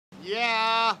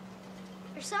Yeah?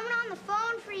 There's someone on the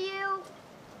phone for you.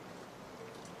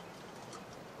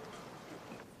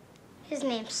 His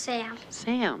name's Sam.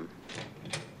 Sam.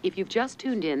 If you've just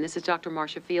tuned in, this is Dr.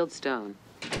 Marcia Fieldstone.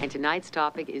 And tonight's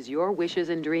topic is your wishes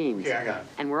and dreams. Okay, I got it.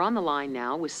 And we're on the line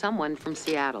now with someone from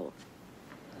Seattle.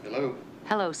 Hello?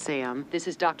 Hello, Sam. This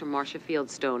is Dr. Marcia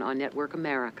Fieldstone on Network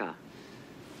America.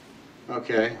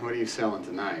 Okay, what are you selling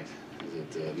tonight?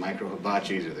 Is it micro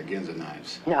hibachis or the Ginza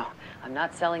knives? No, I'm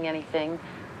not selling anything.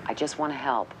 I just want to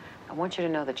help. I want you to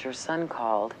know that your son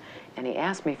called, and he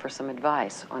asked me for some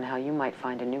advice on how you might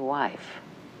find a new wife.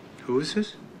 Who is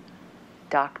this?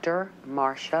 Dr.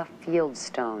 Marcia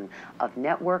Fieldstone of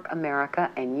Network America,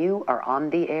 and you are on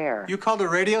the air. You called a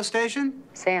radio station?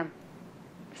 Sam,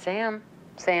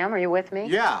 are you with me?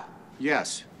 Yeah,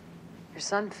 yes. Your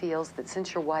son feels that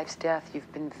since your wife's death,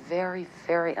 you've been very,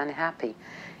 very unhappy,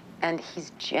 and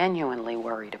he's genuinely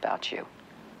worried about you.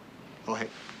 Oh, hey,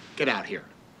 get out here.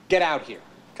 Get out here.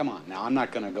 Come on, now, I'm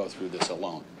not going to go through this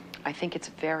alone. I think it's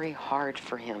very hard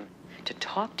for him to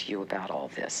talk to you about all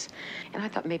this. And I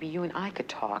thought maybe you and I could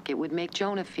talk. It would make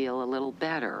Jonah feel a little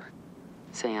better.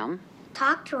 Sam?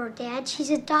 Talk to her, Dad.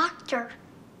 She's a doctor.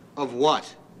 Of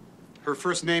what? Her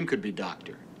first name could be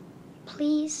Doctor.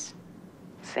 Please?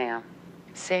 Sam,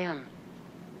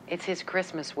 it's his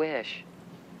Christmas wish.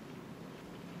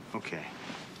 Okay.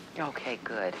 Okay,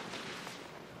 good.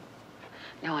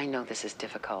 Now, I know this is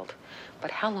difficult,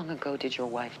 but how long ago did your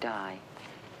wife die?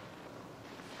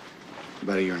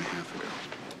 About a year and a half ago.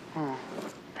 Oh.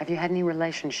 Have you had any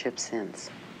relationships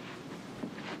since?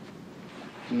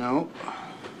 No.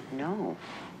 No.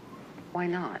 Why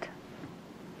not?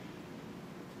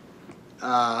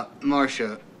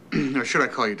 Marcia, or should I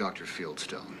call you Dr.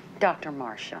 Fieldstone? Dr.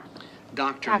 Marcia.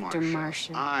 Dr.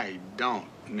 Marcia. I don't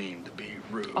mean to be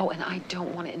rude. Oh, and I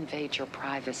don't want to invade your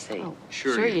privacy. Oh,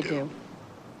 Sure you do.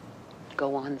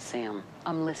 Go on, Sam.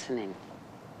 I'm listening.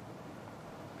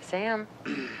 Sam?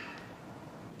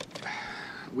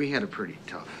 We had a pretty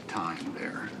tough time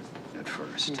there at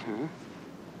first. Mm-hmm.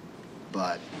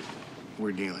 But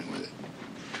we're dealing with it.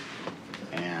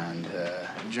 And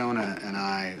Jonah and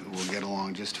I will get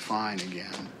along just fine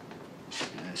again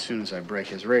as soon as I break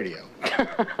his radio.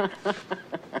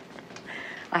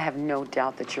 I have no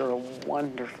doubt that you're a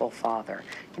wonderful father.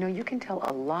 You know, you can tell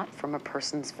a lot from a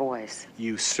person's voice.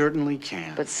 You certainly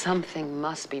can. But something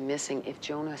must be missing if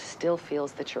Jonah still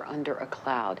feels that you're under a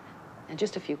cloud. And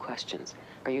just a few questions.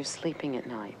 Are you sleeping at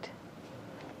night?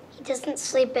 He doesn't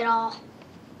sleep at all.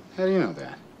 How do you know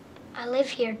that? I live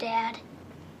here, Dad.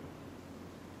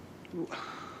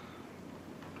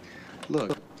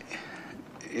 Look,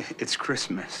 it's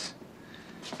Christmas.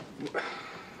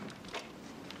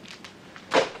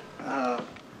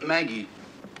 Maggie,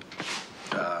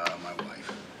 my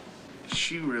wife,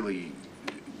 she really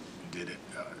did it.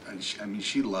 I mean,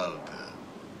 she loved.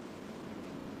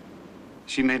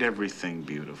 She made everything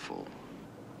beautiful.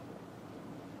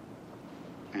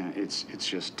 And it's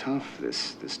just tough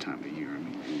this time of year. I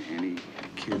mean, any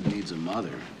kid needs a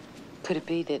mother. Could it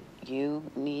be that you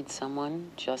need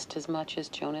someone just as much as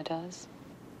Jonah does?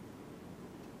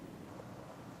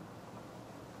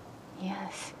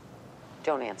 Yes.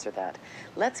 Don't answer that.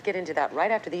 Let's get into that right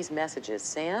after these messages.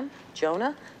 Sam,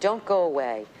 Jonah, don't go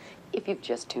away. If you've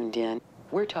just tuned in,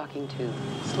 we're talking to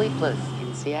Sleepless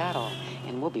in Seattle,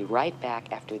 and we'll be right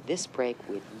back after this break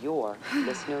with your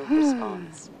listener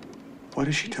response. What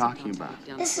is she talking about?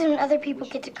 This is when other people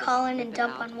get to call in and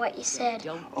dump on what you said.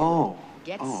 Oh.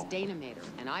 Get Oh. Stainometer,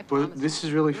 and I Well, promise this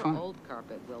is really your fun. old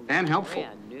carpet will And look helpful.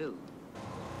 brand new.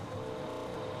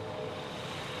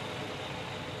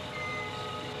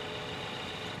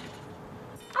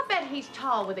 I bet he's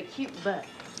tall with a cute butt.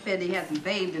 Bet he hasn't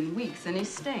bathed in weeks and he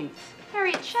stinks.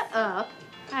 Harriet, shut up.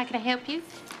 Hi, can I help you?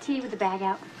 Tea with the bag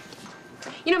out.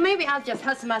 You know, maybe I'll just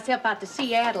hustle myself out to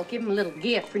Seattle, give him a little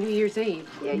gift for New Year's Eve.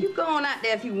 Yeah, you go on out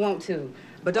there if you want to,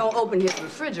 but don't open his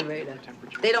refrigerator.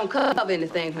 They don't cover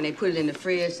anything when they put it in the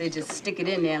fridge. They just stick it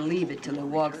in there and leave it till it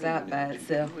walks out by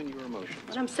itself.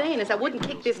 What I'm saying is I wouldn't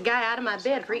kick this guy out of my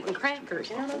bed for eating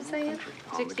crackers. You know what I'm saying?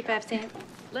 65 cents.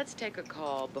 Let's take a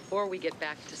call before we get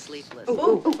back to Sleepless.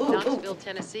 Ooh. Knoxville,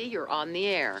 Tennessee, you're on the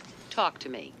air. Talk to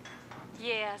me.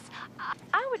 Yes,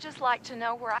 I would just like to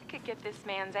know where I could get this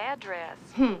man's address.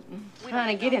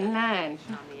 Honey, get in line.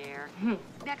 On the air.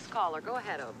 Next caller, go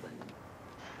ahead, Oakland.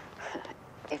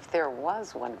 If there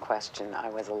was one question I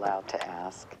was allowed to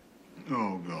ask.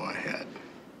 Oh, go ahead.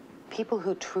 People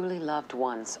who truly loved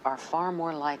once are far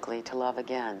more likely to love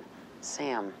again.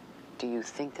 Sam, do you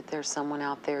think that there's someone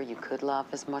out there you could love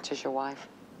as much as your wife?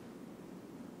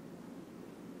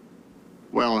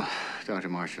 Well, Dr.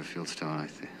 Marcia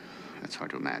Fieldstone, That's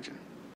hard to imagine.